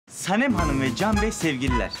Sanem Hanım ve Can Bey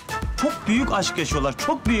sevgililer. Çok büyük aşk yaşıyorlar,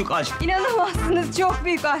 çok büyük aşk. İnanamazsınız, çok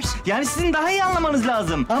büyük aşk. Yani sizin daha iyi anlamanız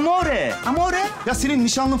lazım. Amore, amore. Ya senin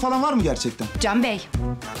nişanlın falan var mı gerçekten? Can Bey,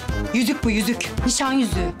 yüzük bu yüzük. Nişan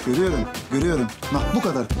yüzüğü. Görüyorum. Nah bu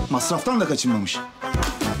kadar. Masraftan da kaçınmamış.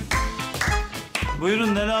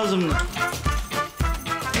 Buyurun, ne lazımdı?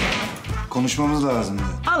 Konuşmamız lazımdı.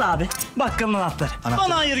 Al abi, bakkalın anahtarı.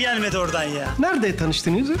 Bana hayır gelmedi oradan ya. Nerede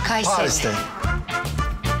tanıştınız? Kayseri. Paris'te.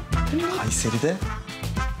 Kayseri'de.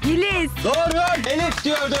 Yeliz. Elif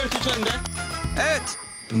diyor 4-3 önde. Evet.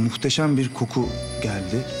 Muhteşem bir koku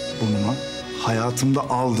geldi burnuma. Hayatımda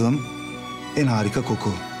aldığım en harika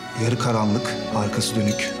koku. Yarı karanlık, arkası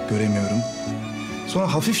dönük, göremiyorum.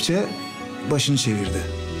 Sonra hafifçe başını çevirdi.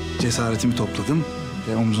 Cesaretimi topladım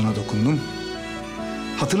ve omzuna dokundum.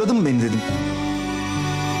 Hatırladın mı beni dedim.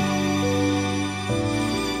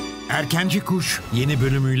 Erkenci Kuş yeni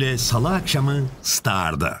bölümüyle Salı akşamı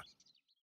Star'da.